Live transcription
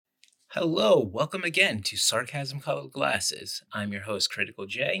Hello, welcome again to Sarcasm Colored Glasses. I'm your host, Critical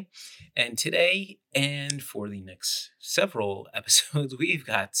J, and today and for the next several episodes, we've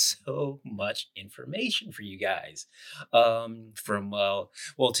got so much information for you guys. So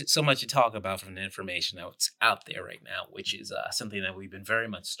much to talk about from the information that's out there right now, which is something that we've been very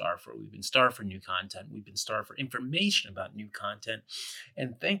much starved for. We've been starved for new content. We've been starved for information about new content,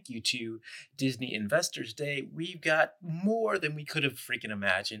 and thank you to Disney Investors Day, we've got more than we could have freaking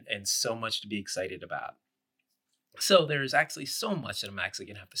imagined and so much to be excited about. So there's actually so much that I'm actually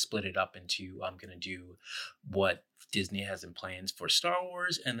going to have to split it up into. I'm going to do what Disney has in plans for Star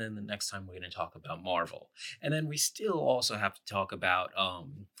Wars, and then the next time we're going to talk about Marvel, and then we still also have to talk about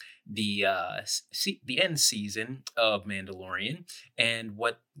the end season of Mandalorian and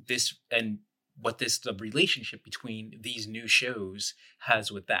what this the relationship between these new shows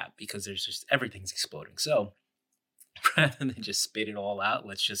has with that, because there's just everything's exploding. So rather than just spit it all out,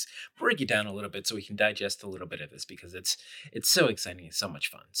 let's just break it down a little bit so we can digest a little bit of this, because it's so exciting and so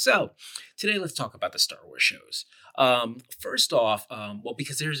much fun. So today let's talk about the Star Wars shows. First off, well,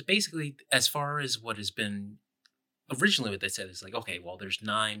 because there's basically, as far as what has been originally, what they said is like, okay, well, there's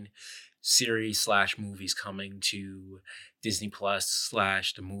 9 series slash movies coming to Disney Plus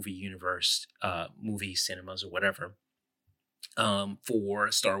slash the movie universe, movie cinemas or whatever,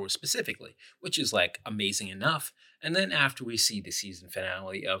 for Star Wars specifically, which is like amazing enough. And then after we see the season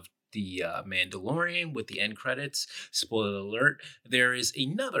finale of the Mandalorian with the end credits, spoiler alert, there is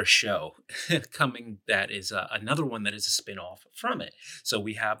another show coming that is another one that is a spin off from it. So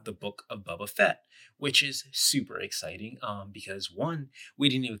we have the Book of Boba Fett, which is super exciting, because one, we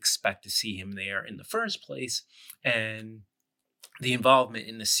didn't expect to see him there in the first place, and the involvement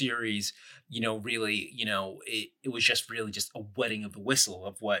in the series, really, it was just really just a wetting of the whistle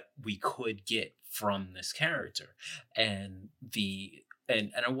of what we could get from this character. And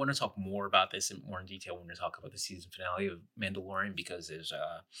and I want to talk more about this in more in detail when we talk about the season finale of Mandalorian, because there's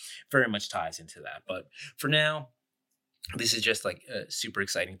very much ties into that. But for now, this is just like a super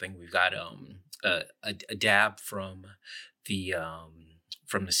exciting thing. We've got a dab the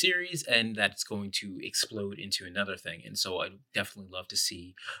from the series, and that's going to explode into another thing. And so I'd definitely love to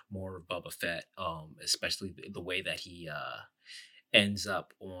see more of Boba Fett, especially the way that he ends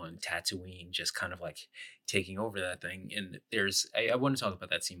up on Tatooine, just kind of like taking over that thing. And I want to talk about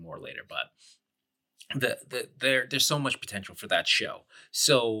that scene more later, but there's so much potential for that show.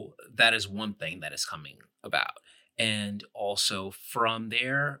 So that is one thing that is coming about. And also from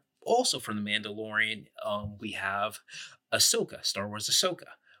there, also from the Mandalorian, we have Ahsoka, Star Wars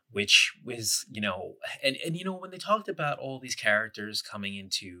Ahsoka, which was, and when they talked about all these characters coming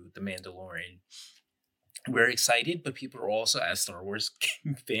into the Mandalorian, we're excited, but people are also, as Star Wars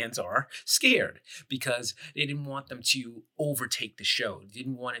fans are, scared, because they didn't want them to overtake the show. They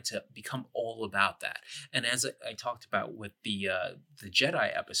didn't want it to become all about that. And as I talked about with the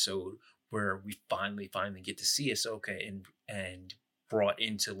Jedi episode, where we finally get to see Ahsoka and brought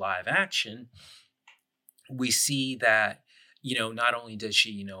into live action, we see that, not only does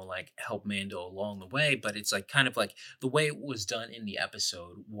she, like help Mando along the way, but it's like kind of like the way it was done in the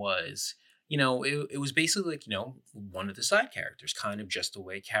episode was, it was basically like, one of the side characters, kind of just the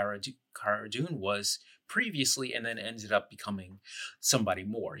way Cara Dune was previously, and then ended up becoming somebody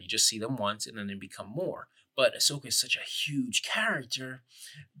more. You just see them once and then they become more. But Ahsoka is such a huge character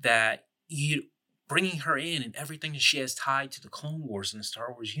that you bringing her in and everything that she has tied to the Clone Wars and the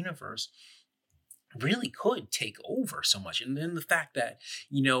Star Wars universe really could take over so much. And then the fact that,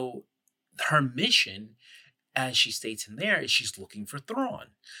 her mission, as she states in there, is she's looking for Thrawn.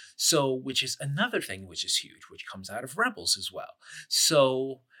 So, which is another thing which is huge, which comes out of Rebels as well.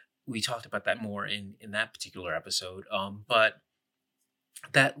 So we talked about that more in that particular episode. But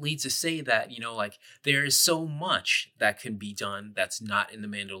that leads to say that, like, there is so much that can be done that's not in the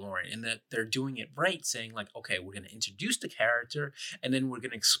Mandalorian, and that they're doing it right, saying like, okay, we're going to introduce the character, and then we're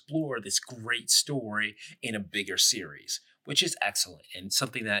going to explore this great story in a bigger series, which is excellent, and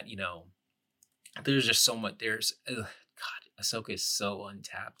something that, there's just so much. God, Ahsoka is so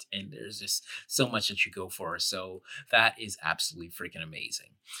untapped, and there's just so much that you go for. So that is absolutely freaking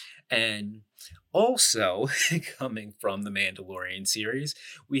amazing. And also, coming from the Mandalorian series,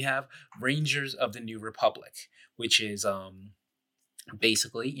 we have Rangers of the New Republic, which is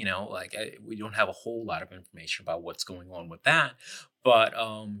basically, like, we don't have a whole lot of information about what's going on with that, but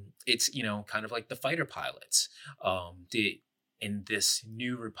it's, kind of like the fighter pilots. The In this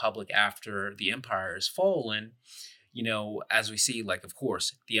new republic after the empire has fallen, as we see, like, of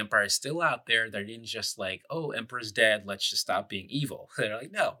course, the Empire is still out there. They didn't just like, oh, Emperor's dead. Let's just stop being evil. They're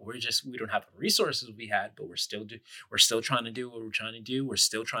like, no, we don't have the resources we had, but we're still trying to do what we're trying to do. We're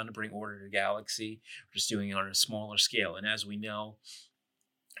still trying to bring order to the galaxy. We're just doing it on a smaller scale. And as we know,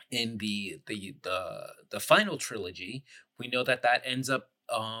 in the final trilogy, we know that that ends up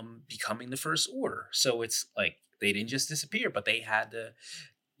becoming the First Order. So it's like they didn't just disappear, but they had to.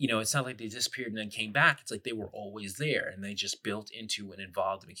 It's not like they disappeared and then came back. It's like they were always there and they just built into and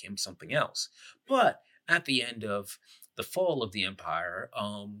evolved and became something else. But at the end of the fall of the Empire,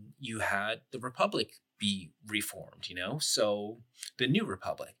 you had the Republic be reformed, so the New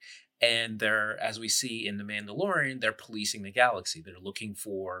Republic. And they're, as we see in The Mandalorian, they're policing the galaxy. They're looking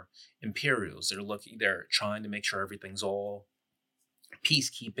for Imperials. They're trying to make sure everything's all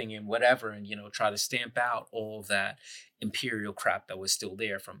peacekeeping and whatever, and try to stamp out all of that imperial crap that was still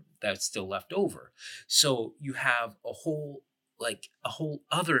there from that's still left over. So you have a whole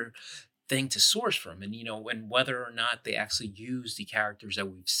other thing to source from, and whether or not they actually use the characters that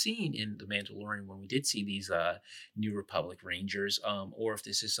we've seen in The Mandalorian when we did see these New Republic Rangers, or if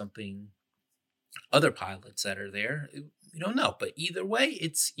this is something other pilots that are there, we don't know. But either way,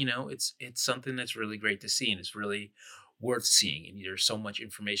 it's something that's really great to see, and it's really worth seeing. And there's so much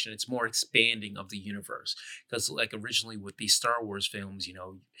information. It's more expanding of the universe, because like originally with these Star Wars films,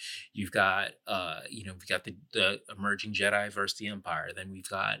 we've got the emerging Jedi versus the Empire. Then we've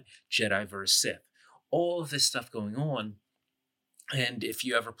got Jedi versus Sith. All of this stuff going on, and if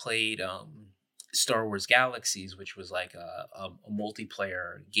you ever played Star Wars Galaxies, which was like a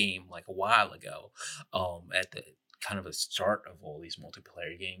multiplayer game like a while ago, at the kind of a start of all these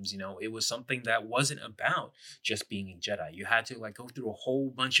multiplayer games, it was something that wasn't about just being a Jedi. You had to like go through a whole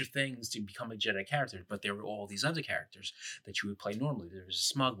bunch of things to become a Jedi character, but there were all these other characters that you would play normally. There was a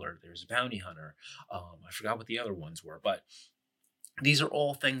smuggler, there was a bounty hunter. I forgot what the other ones were, but these are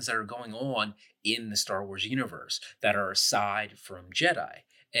all things that are going on in the Star Wars universe that are aside from Jedi.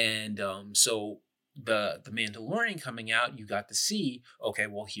 And so the Mandalorian coming out, you got to see, okay,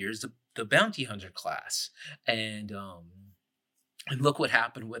 well, here's the bounty hunter class. And look what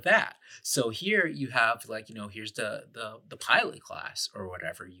happened with that. So here you have like, here's the pilot class or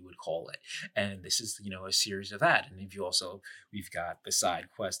whatever you would call it. And this is, a series of that. And if you also we've got the side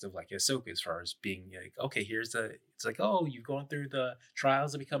quest of like Ahsoka as far as being like, okay, it's like, oh, you've gone through the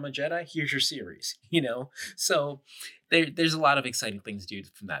trials to become a Jedi. Here's your series, So there's a lot of exciting things to do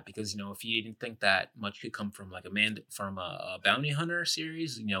from that, because if you didn't think that much could come from like from a bounty hunter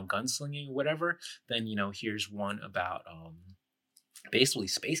series, gunslinging or whatever, then here's one about basically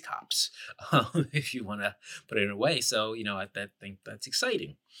space cops, if you want to put it in a way. So I think that's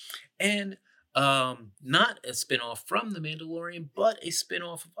exciting. And not a spin-off from the Mandalorian, but a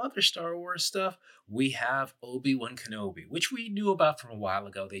spin-off of other Star Wars stuff. We have Obi-Wan Kenobi, which we knew about from a while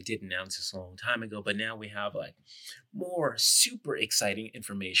ago. They did announce this a long time ago, but now we have like more super exciting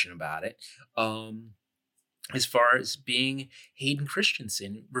information about it. As far as being Hayden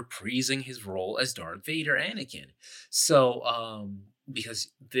Christensen reprising his role as Darth Vader Anakin. So,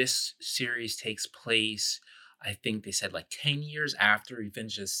 because this series takes place, I think they said like 10 years after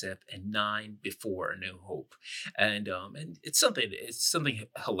Revenge of the Sith and 9 before A New Hope. And it's something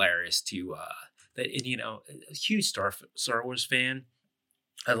hilarious to that, and a huge Star Wars fan.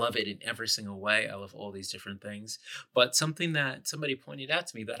 I love it in every single way. I love all these different things. But something that somebody pointed out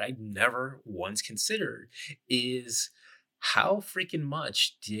to me that I never once considered is how freaking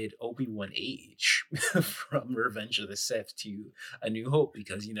much did Obi-Wan age from Revenge of the Sith to A New Hope?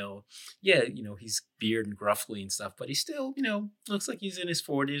 Because, yeah, he's beard and gruffly and stuff, but he still, looks like he's in his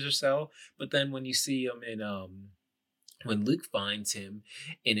 40s or so. But then when you see him in when Luke finds him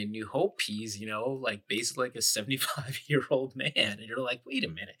in A New Hope, he's, like basically like a 75-year-old man. And you're like, wait a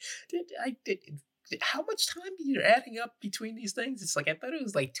minute, how much time you're adding up between these things? It's like, I thought it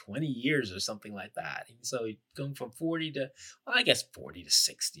was like 20 years or something like that. And so going from 40 to, well, I guess 40 to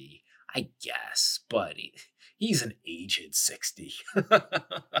 60, I guess, but he's an aged 60.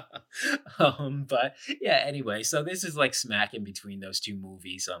 But yeah, anyway, so this is like smack in between those two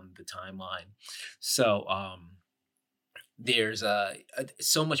movies on the timeline. So, there's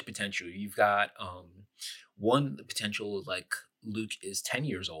so much potential. You've got one potential, like Luke is 10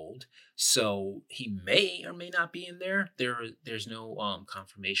 years old, so he may or may not be in there. There's no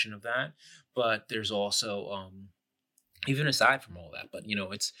confirmation of that, but there's also even aside from all that, but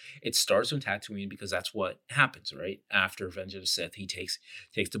it starts on Tatooine because that's what happens right after Revenge of the Sith. He takes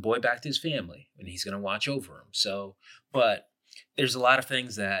the boy back to his family and he's gonna watch over him. So, but there's a lot of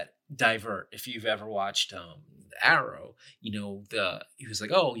things that divert. If you've ever watched Arrow, he was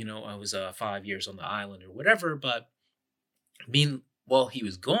like, oh, I was 5 years on the island or whatever, but mean, well, he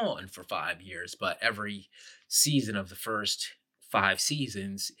was gone for 5 years, but every season of the first 5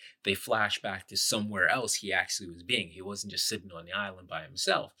 seasons, they flash back to somewhere else he actually was being. He wasn't just sitting on the island by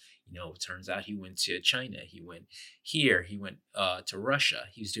himself. It turns out he went to China, he went here, he went to Russia.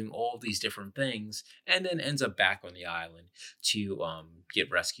 He was doing all these different things, and then ends up back on the island to get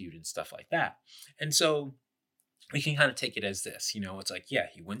rescued and stuff like that. And so we can kind of take it as this, it's like, yeah,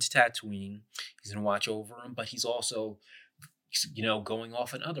 he went to Tatooine, he's gonna watch over him, but he's also going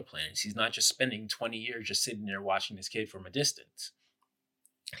off on other planets. He's not just spending 20 years just sitting there watching this kid from a distance.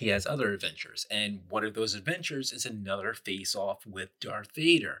 He has other adventures, and one of those adventures is another face-off with Darth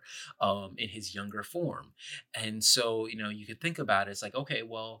Vader, in his younger form. And so, you could think about it. It's like, okay,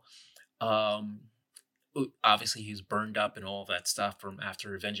 well, um, obviously he was burned up and all that stuff from after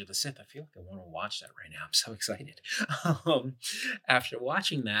Revenge of the Sith. I feel like I want to watch that right now. I'm so excited. um, After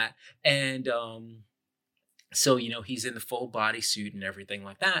watching that, and so, he's in the full body suit and everything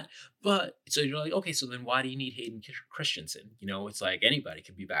like that. But so you're like, okay, so then why do you need Hayden Christensen? It's like anybody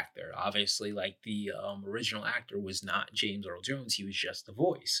could be back there. Obviously, like the original actor was not James Earl Jones; he was just the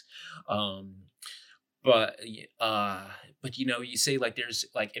voice. Um, but you say like there's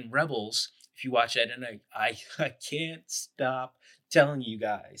like in Rebels, if you watch that, and I can't stop telling you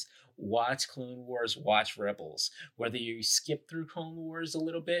guys, watch Clone Wars, watch Rebels. Whether you skip through Clone Wars a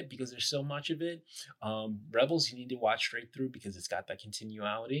little bit because there's so much of it, Rebels you need to watch straight through because it's got that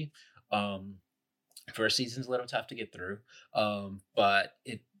continuality. um First season's a little tough to get through, but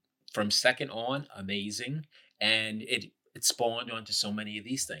it from second on, amazing. And it spawned onto so many of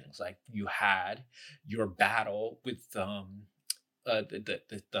these things. Like you had your battle with the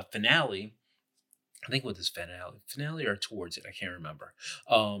finale. I think with this finale or towards it, I can't remember.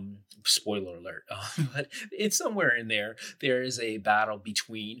 Spoiler alert, but it's somewhere in there. There is a battle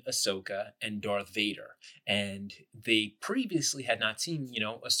between Ahsoka and Darth Vader, and they previously had not seen,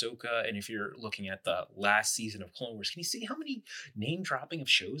 Ahsoka. And if you're looking at the last season of Clone Wars, can you see how many name dropping of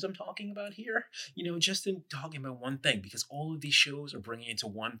shows I'm talking about here? Just in talking about one thing, because all of these shows are bringing into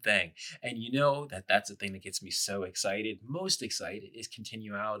one thing, and that's the thing that gets me so excited. Most excited is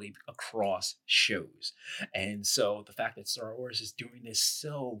continuality across shows. And so the fact that Star Wars is doing this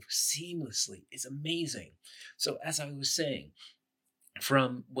so seamlessly is amazing. So as I was saying,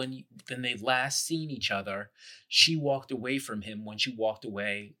 from when they last seen each other, she walked away from him when she walked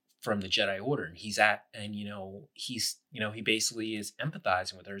away from the Jedi Order, and he basically is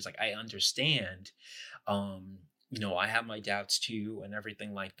empathizing with her. He's like, I understand. I have my doubts too and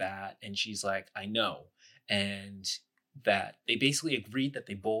everything like that. And she's like, I know. And that they basically agreed that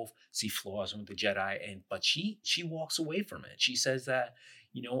they both see flaws with the Jedi, and but she walks away from it. She says that,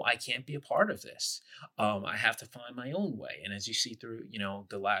 I can't be a part of this. I have to find my own way. And as you see through,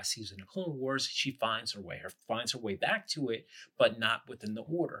 the last season of Clone Wars, she finds her way back to it, but not within the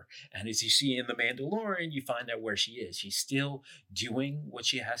order. And as you see in The Mandalorian, you find out where she is. She's still doing what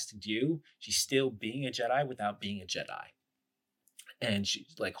she has to do. She's still being a Jedi without being a Jedi. And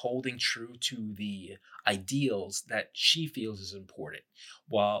she's like holding true to the ideals that she feels is important,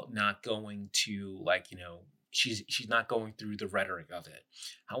 while not going to, like, she's not going through the rhetoric of it.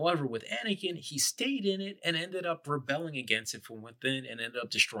 However, with Anakin, he stayed in it and ended up rebelling against it from within and ended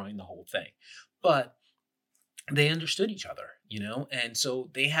up destroying the whole thing. But they understood each other, and so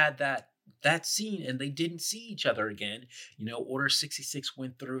they had that scene, and they didn't see each other again. Order 66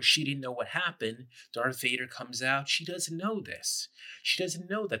 went through, she didn't know what happened. Darth Vader comes out, she doesn't know this. She doesn't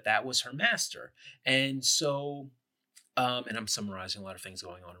know that that was her master. And so and I'm summarizing a lot of things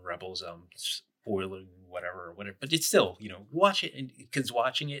going on in Rebels, spoiling whatever, but it's still, watch it, and because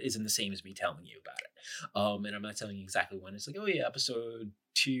watching it isn't the same as me telling you about it. And I'm not telling you exactly when. It's like, oh yeah, episode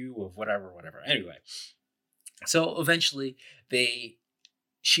 2 of whatever. Anyway, so eventually they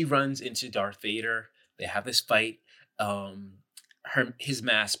she runs into Darth Vader. They have this fight. Um, his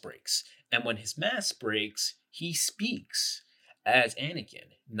mask breaks, and when his mask breaks, he speaks as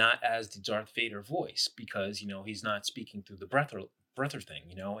Anakin, not as the Darth Vader voice, because he's not speaking through the breather thing,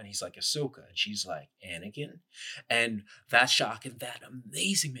 and he's like Ahsoka, and she's like Anakin, and that shock and that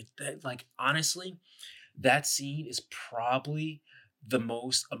amazement, that like honestly, that scene is probably the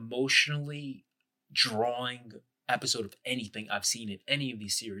most emotionally drawing episode of anything I've seen in any of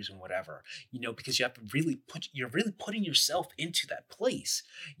these series and whatever, because you have to you're really putting yourself into that place,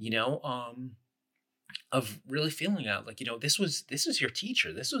 of really feeling out like, this was your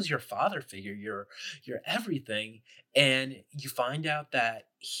teacher, this was your father figure, your everything. And you find out that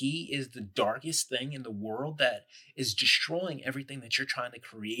he is the darkest thing in the world that is destroying everything that you're trying to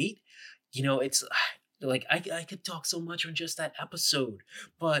create. It's like I could talk so much on just that episode,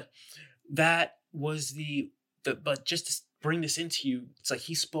 but that was the but just to bring this into you. It's like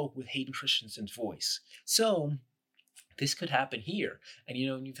he spoke with Hayden Christensen's voice. So this could happen here. And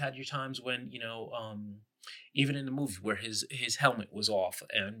you've had your times when, even in the movie where his helmet was off,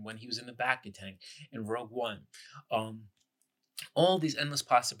 and when he was in the back tank in Rogue One. Um, all these endless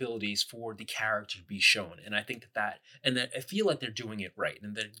possibilities for the character to be shown, and I think that I feel like they're doing it right,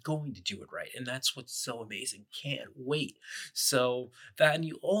 and they're going to do it right, and that's what's so amazing. Can't wait. So that, and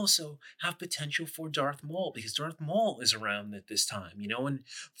you also have potential for Darth Maul, because Darth Maul is around at this time, and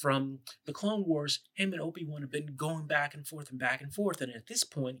from the Clone Wars, him and Obi-Wan have been going back and forth and back and forth, and at this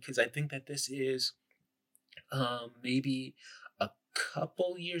point, because I think that this is maybe a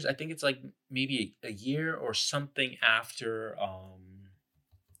couple years. I think it's like maybe a year or something after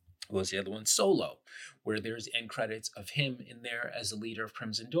what was the other one? Solo, where there's end credits of him in there as the leader of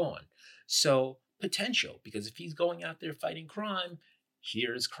Crimson Dawn. So potential, because if he's going out there fighting crime,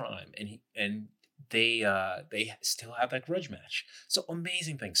 here's crime, and they still have that grudge match. So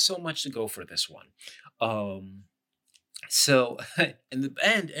amazing thing, so much to go for this one. So in the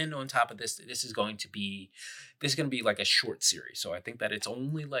and on top of this, this is going to be like a short series. So I think that it's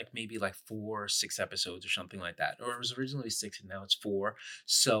only like maybe like 4 6 episodes or something like that, or it was originally 6 and now it's 4.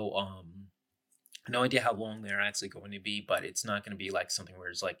 So no idea how long they're actually going to be, but it's not going to be like something where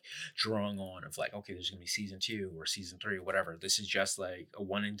it's like drawing on of like, okay, there's going to be season 2 or season 3 or whatever. This is just like a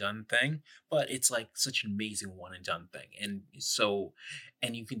one and done thing, but it's like such an amazing one and done thing. And so,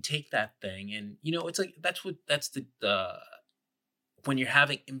 and you can take that thing, and it's like that's the when you're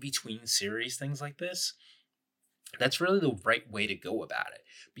having in between series things like this, that's really the right way to go about it.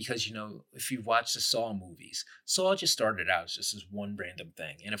 Because if you watch the Saw movies, Saw just started out as just this one random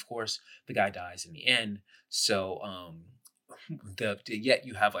thing, and of course the guy dies in the end. So yet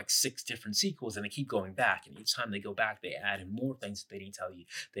you have like 6 different sequels, and they keep going back, and each time they go back, they add in more things that they didn't tell you.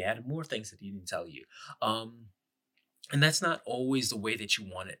 They added more things that they didn't tell you. And that's not always the way that you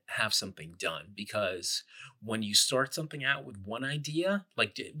want to have something done, because when you start something out with one idea,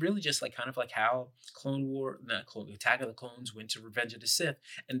 like really just like kind of like how Attack of the Clones went to Revenge of the Sith,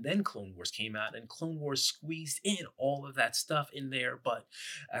 and then Clone Wars came out, and Clone Wars squeezed in all of that stuff in there. But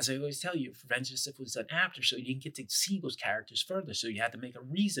as I always tell you, Revenge of the Sith was done after, so you didn't get to see those characters further. So you had to make a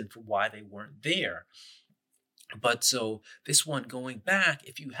reason for why they weren't there. But so this one going back,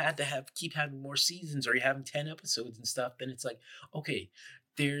 if you had to keep having more seasons, or you're having 10 episodes and stuff, then it's like, okay,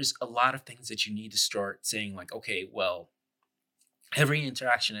 there's a lot of things that you need to start saying, like, okay, well, every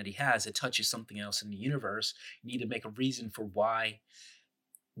interaction that he has, it touches something else in the universe. You need to make a reason for why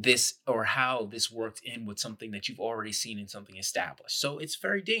this or how this worked in with something that you've already seen in something established. So it's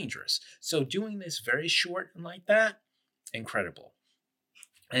very dangerous. So doing this very short and like that, incredible.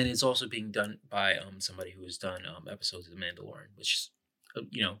 And it's also being done by somebody who has done episodes of The Mandalorian, which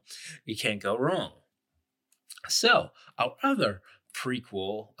you can't go wrong. So our other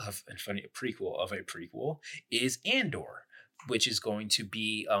prequel of a prequel is Andor, which is going to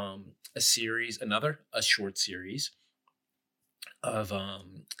be a short series of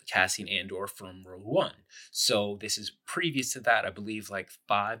Cassian Andor from Rogue One. So this is previous to that, I believe, like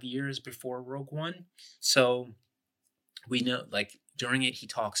 5 years before Rogue One. So we know, like, during it, he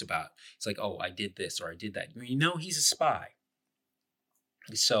talks about, it's like, oh, I did this or I did that. He's a spy.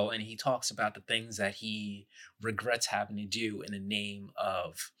 So, and he talks about the things that he regrets having to do in the name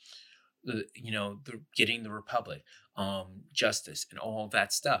of getting the Republic, justice, and all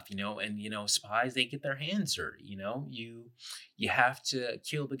that stuff. And spies, they get their hands dirty. You have to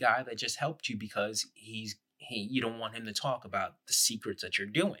kill the guy that just helped you, because you don't want him to talk about the secrets that you're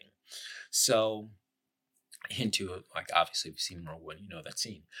doing. So into it, like, obviously if you've seen Rogue One, you know that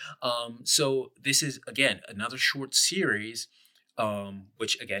scene. So this is again another short series,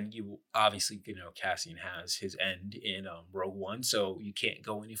 which again, you obviously, Cassian has his end in Rogue One, so you can't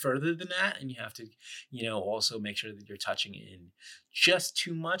go any further than that, and you have to also make sure that you're touching in just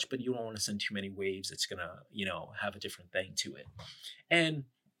too much, but you don't want to send too many waves that's gonna have a different thing to it. And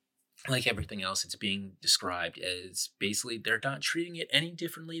like everything else, it's being described as basically they're not treating it any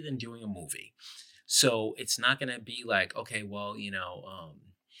differently than doing a movie. So it's not going to be like, okay, well,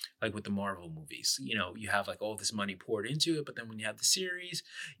 like with the Marvel movies, you have like all this money poured into it, but then when you have the series,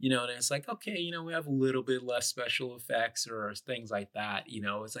 then it's like, okay, we have a little bit less special effects or things like that.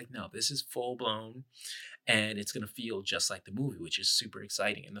 It's like, no, this is full blown, and it's going to feel just like the movie, which is super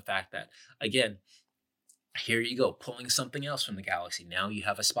exciting. And the fact that, again, here you go, pulling something else from the galaxy. Now you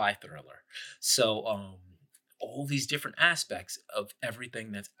have a spy thriller. So, all these different aspects of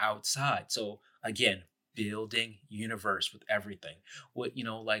everything that's outside. So again, building universe with everything. What,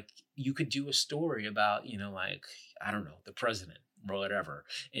 like, you could do a story about, like, I don't know, the president or whatever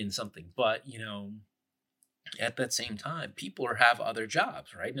in something, but at that same time, people are have other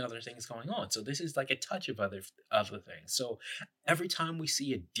jobs, right? And other things going on. So this is like a touch of other things. So every time we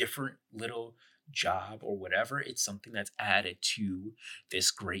see a different little job or whatever, it's something that's added to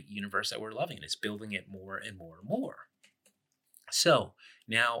this great universe that we're loving. And it's building it more and more and more. So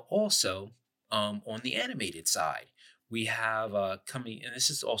now also on the animated side, we have coming, and this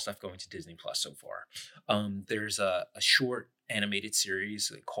is all stuff going to Disney Plus so far. There's a short animated series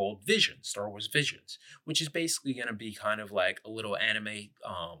called Vision, Star Wars Visions, which is basically going to be kind of like a little animated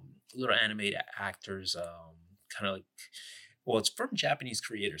actors, kind of like, well, it's from Japanese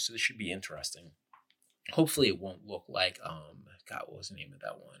creators, so this should be interesting. Hopefully, it won't look like God, what was the name of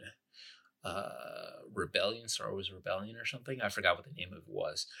that one? Rebellion, Star Wars Rebellion or something. I forgot what the name of it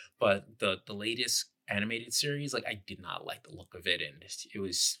was. But the latest animated series, like I did not like the look of it, and it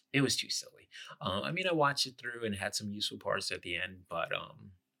was too silly. I mean, I watched it through and had some useful parts at the end, but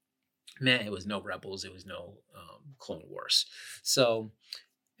man, it was no Rebels, it was no Clone Wars. So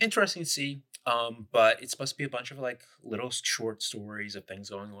interesting to see. But it's supposed to be a bunch of like little short stories of things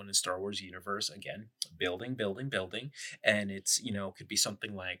going on in Star Wars universe. Again, building, building, building, and it's could be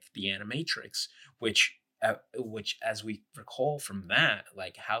something like the Animatrix, which as we recall from that,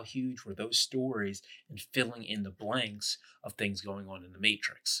 like how huge were those stories and filling in the blanks of things going on in the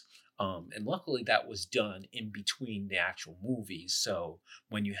Matrix. And luckily that was done in between the actual movies. So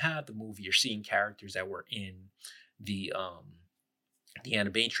when you have the movie, you're seeing characters that were in the um the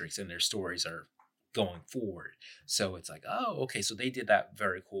Animatrix and their stories are going forward. So it's like, oh, okay, so they did that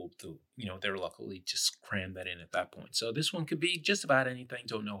very cool too. They're luckily just crammed that in at that point. So this one could be just about anything.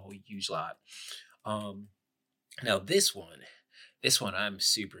 Don't know a huge lot. Um, Now this one I'm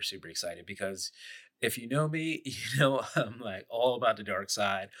super super excited because if you know me, I'm like all about the dark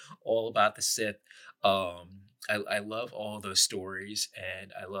side, all about the Sith. I love all those stories,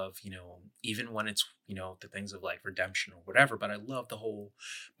 and I love even when it's the things of like redemption or whatever. But I love the whole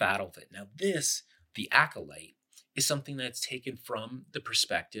battle of it. Now this the acolyte is something that's taken from the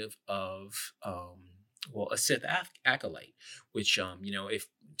perspective of well, a Sith acolyte, which if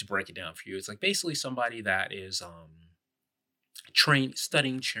to break it down for you, it's like basically somebody that is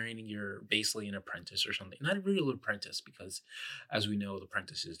studying, training. You're basically an apprentice or something. Not a real apprentice, because as we know, the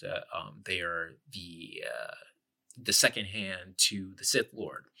apprentices that they are the second hand to the Sith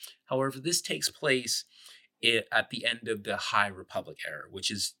Lord. However, this takes place at the end of the High Republic era, which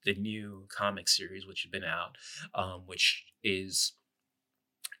is the new comic series which has been out, which is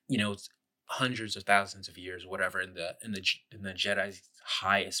it's hundreds of thousands of years, whatever, in the Jedi's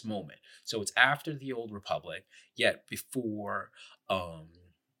highest moment. So it's after the Old Republic, yet before um,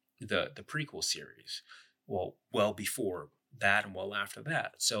 the prequel series. Well before that and well after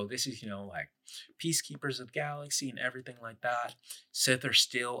that. So this is like peacekeepers of the galaxy and everything like that. Sith are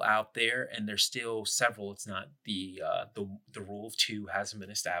still out there, and there's still several. It's not the rule of two hasn't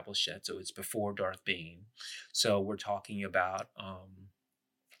been established yet, so it's before Darth Bane. So we're talking about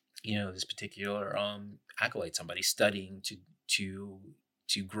this particular acolyte, somebody studying to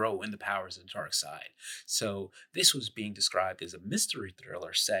grow in the powers of the dark side. So this was being described as a mystery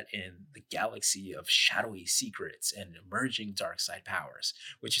thriller set in the galaxy of shadowy secrets and emerging dark side powers,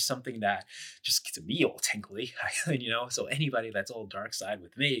 which is something that just gets me all tingly. So anybody that's all dark side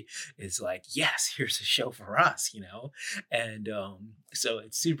with me is like, yes, here's a show for us. And so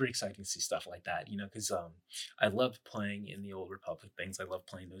it's super exciting to see stuff like that, because I loved playing in the Old Republic things. I love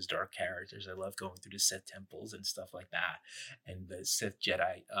playing those dark characters. I love going through the Sith temples and stuff like that, and the Sith Jedi,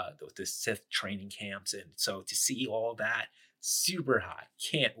 the Sith training camps, and so to see all that, super hot.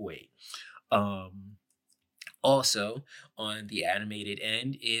 Can't wait. Um, Also, on the animated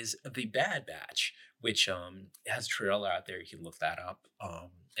end is the Bad Batch, which has a trailer out there. You can look that up.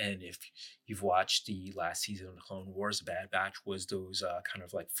 And if you've watched the last season of the Clone Wars, the Bad Batch was those kind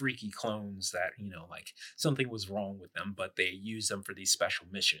of like freaky clones that like something was wrong with them, but they use them for these special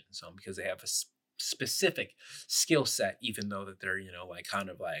missions because they have a specific skill set, even though that they're like kind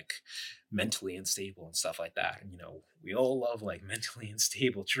of like mentally unstable and stuff like that. And we all love like mentally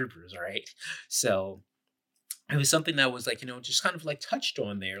unstable troopers, right? So it was something that was like just kind of like touched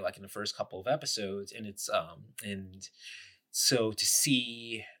on there like in the first couple of episodes, and it's and so to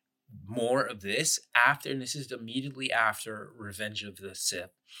see more of this after, and this is immediately after Revenge of the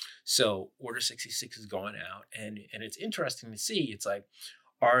Sith. So Order 66 is going out, and it's interesting to see. It's like,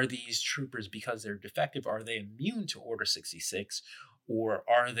 are these troopers, because they're defective, are they immune to Order 66, or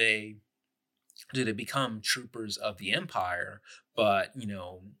do they become troopers of the Empire, but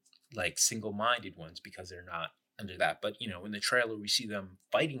like single-minded ones because they're not under that. But in the trailer we see them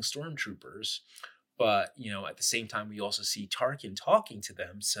fighting stormtroopers, but at the same time, we also see Tarkin talking to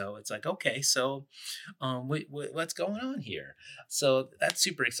them. So it's like, okay, so what's going on here? So that's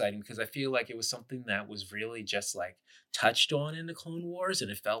super exciting because I feel like it was something that was really just like touched on in the Clone Wars,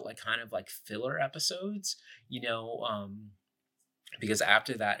 and it felt like kind of like filler episodes, you know. Because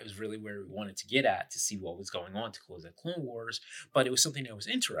after that, it was really where we wanted to get at to see what was going on to close the Clone Wars, but it was something that was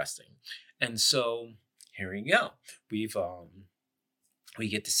interesting, and so here we go. We've we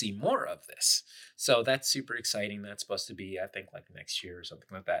get to see more of this. So that's super exciting. That's supposed to be, I think, like next year or something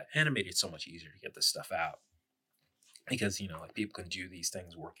like that. Animated so much easier to get this stuff out because like people can do these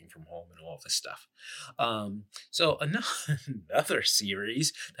things working from home and all this stuff. So another another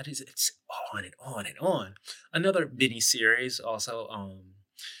series that is it's on and on and on. Another mini series, also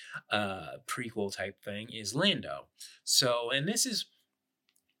prequel type thing, is Lando. So and this is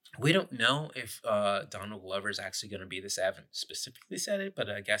we don't know if Donald Glover is actually going to be this. I haven't specifically said it, but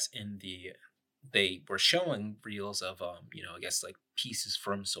I guess in the they were showing reels of I guess like pieces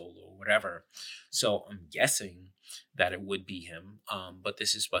from Solo or whatever. So I'm guessing that it would be him. But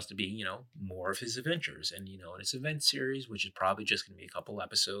this is supposed to be more of his adventures, and in his event series, which is probably just going to be a couple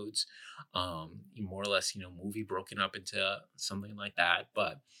episodes, more or less movie broken up into something like that.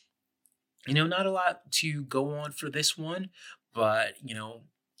 But not a lot to go on for this one, but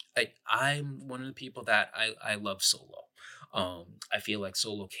I'm one of the people that I love Solo. I feel like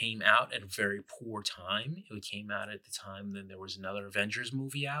Solo came out at a very poor time. It came out at the time then there was another Avengers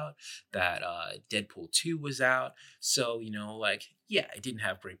movie out, that Deadpool 2 was out. So, like, yeah, it didn't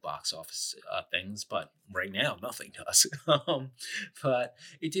have great box office things, but right now nothing does. But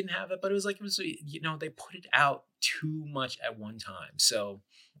it didn't have it, but it was they put it out too much at one time. So,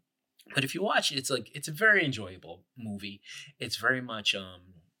 but if you watch it, it's a very enjoyable movie. It's very much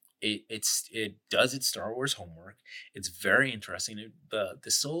it does its Star Wars homework. It's very interesting. The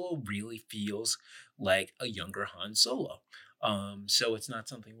Solo really feels like a younger Han Solo. So it's not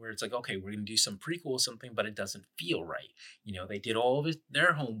something where it's like, okay, we're gonna do some prequel or something, but it doesn't feel right. They did all of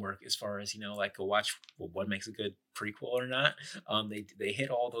their homework as far as like go watch what makes a good prequel or not. They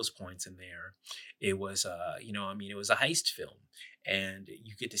hit all those points in there. It was it was a heist film, and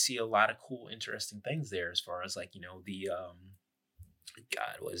you get to see a lot of cool, interesting things there as far as like the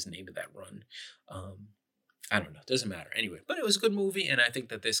God, what is the name of that run? Um, I don't know. Doesn't matter. Anyway, but it was a good movie, and I think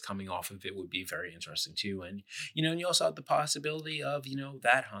that this coming off of it would be very interesting too. And and you also have the possibility of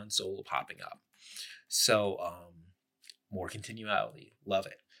that Han Solo popping up. So more continuality, love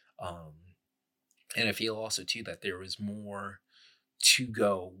it. Um, and I feel also too that there was more to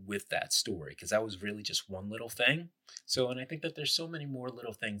go with that story because that was really just one little thing. So, and I think that there's so many more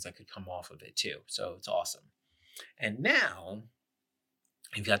little things that could come off of it too. So it's awesome. And now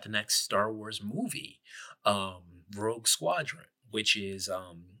you've got the next Star Wars movie, Rogue Squadron, which is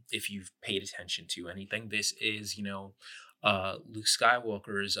if you've paid attention to anything, this is Luke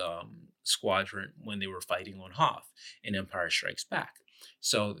Skywalker's squadron when they were fighting on Hoth in Empire Strikes Back.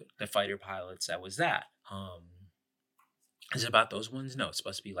 So the fighter pilots, that was that. Is it about those ones? No, it's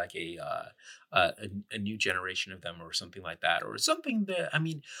supposed to be like a new generation of them or something like that, or something that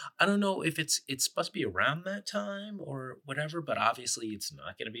I don't know if it's supposed to be around that time or whatever, but obviously it's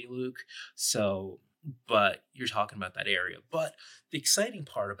not going to be Luke. So, but you're talking about that area. But the exciting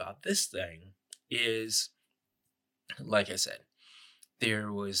part about this thing is, like I said,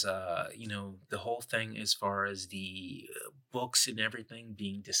 there was the whole thing as far as the books and everything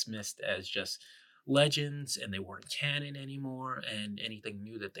being dismissed as just legends and they weren't canon anymore, and anything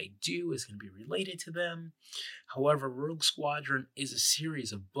new that they do is going to be related to them. However, Rogue Squadron is a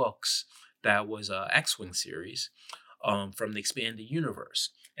series of books that was a X-Wing series from the expanded universe,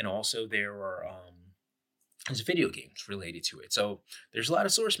 and also there are there's video games related to it. So there's a lot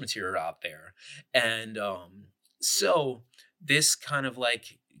of source material out there, and so this kind of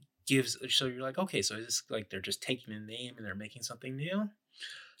like gives, so you're like, okay, so is this like they're just taking a name and they're making something new?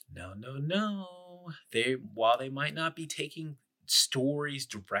 No, no, no. While they might not be taking stories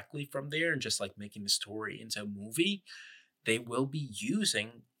directly from there and just like making the story into a movie, they will be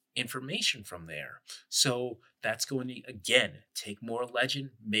using information from there. So that's going to again take more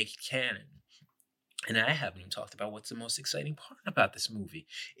legend, make it canon. And I haven't even talked about what's the most exciting part about this movie.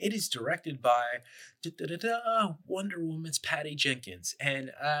 It is directed by Wonder Woman's Patty Jenkins,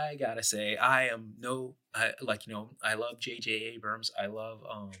 and I gotta say, I am no, I like I love J.J. Abrams. I love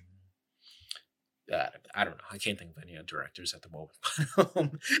I don't know. I can't think of any other directors at the moment.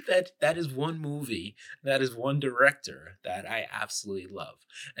 But that is one movie, that is one director that I absolutely love,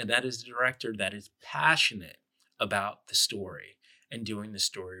 and that is the director that is passionate about the story and doing the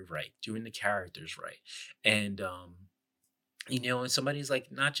story right, doing the characters right, and and somebody's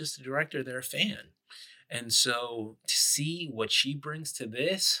like not just a director, they're a fan. And so to see what she brings to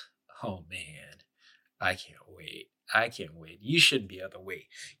this, oh man, I can't wait. I can't wait. You should be able to wait,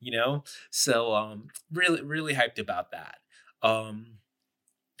 you know? So really really hyped about that. Um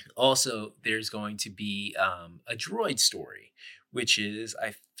Also there's going to be a droid story, which is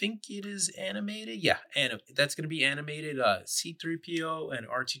I think it is animated. Yeah, that's going to be animated C3PO and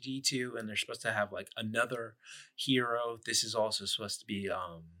R2D2, and they're supposed to have like another hero. This is also supposed to be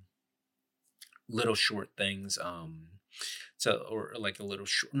little short things, so or like a little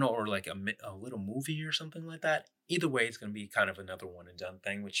short, no, or like a little movie or something like that. Either way, it's going to be kind of another one and done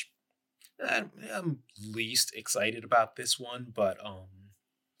thing, which I'm least excited about this one, but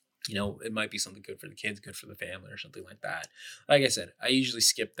it might be something good for the kids, good for the family, or something like that. Like I said, I usually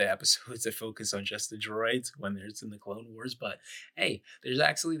skip the episodes that focus on just the droids when there's in the Clone Wars. But hey, there's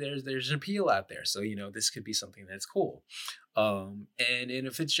an appeal out there, so this could be something that's cool. And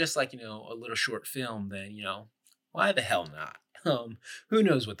if it's just like a little short film, then why the hell not? Who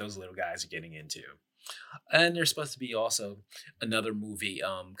knows what those little guys are getting into? And there's supposed to be also another movie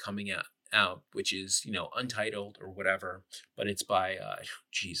coming out, which is untitled or whatever, but it's by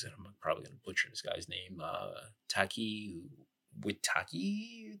geez, I'm probably gonna butcher this guy's name, Taki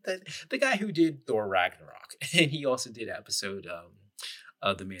Witaki, the guy who did Thor Ragnarok, and he also did episode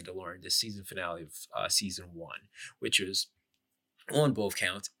of The Mandalorian, the season finale of season one, which was on both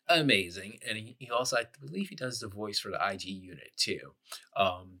counts amazing. And he also, I believe, he does the voice for the IG unit too.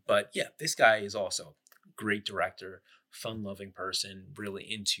 But yeah, this guy is also great director, fun loving person, really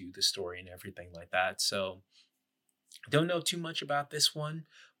into the story and everything like that. So don't know too much about this one,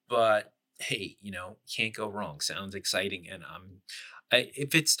 but hey, can't go wrong. Sounds exciting, and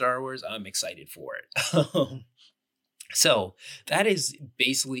if it's Star Wars, I'm excited for it. So that is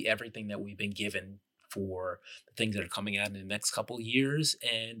basically everything that we've been given for the things that are coming out in the next couple years,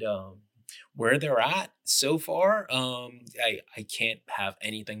 and where they're at so far. I can't have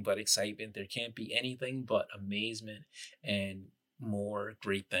anything but excitement. There can't be anything but amazement and more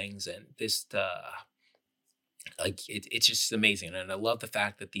great things. And this, it's just amazing, and I love the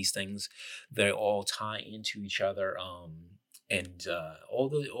fact that these things, they all tie into each other. And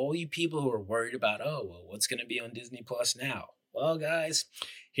all you people who are worried about, oh well, what's going to be on Disney Plus now? Well, guys,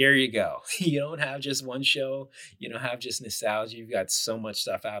 here you go. You don't have just one show. You don't have just nostalgia. You've got so much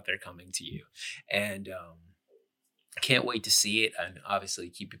stuff out there coming to you, and can't wait to see it, and obviously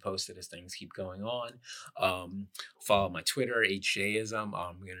keep you posted as things keep going on. Follow my Twitter, HJism.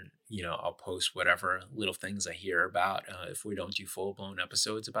 I'm gonna, I'll post whatever little things I hear about if we don't do full blown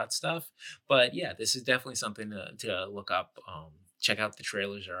episodes about stuff. But yeah, this is definitely something to look up. Check out the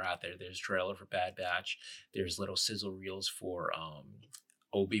trailers that are out there. There's a trailer for Bad Batch. There's little sizzle reels for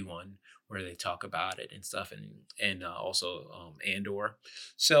Obi-Wan where they talk about it and stuff, and also Andor.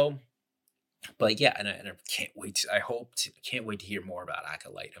 So but yeah, and I can't wait. Can't wait to hear more about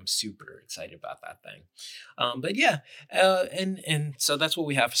Acolyte. I'm super excited about that thing. But yeah, and so that's what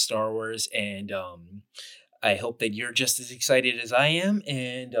we have for Star Wars, and I hope that you're just as excited as I am.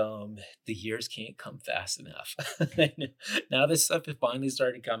 And the years can't come fast enough. Now this stuff is finally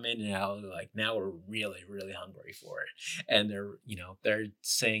starting to come in, and now we're really really hungry for it. And they're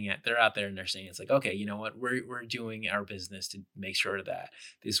saying it. They're out there and they're saying it's like, okay, you know what? We're doing our business to make sure that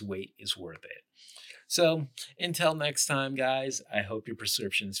this wait is worth it. So until next time, guys, I hope your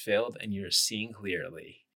prescriptions filled and you're seeing clearly.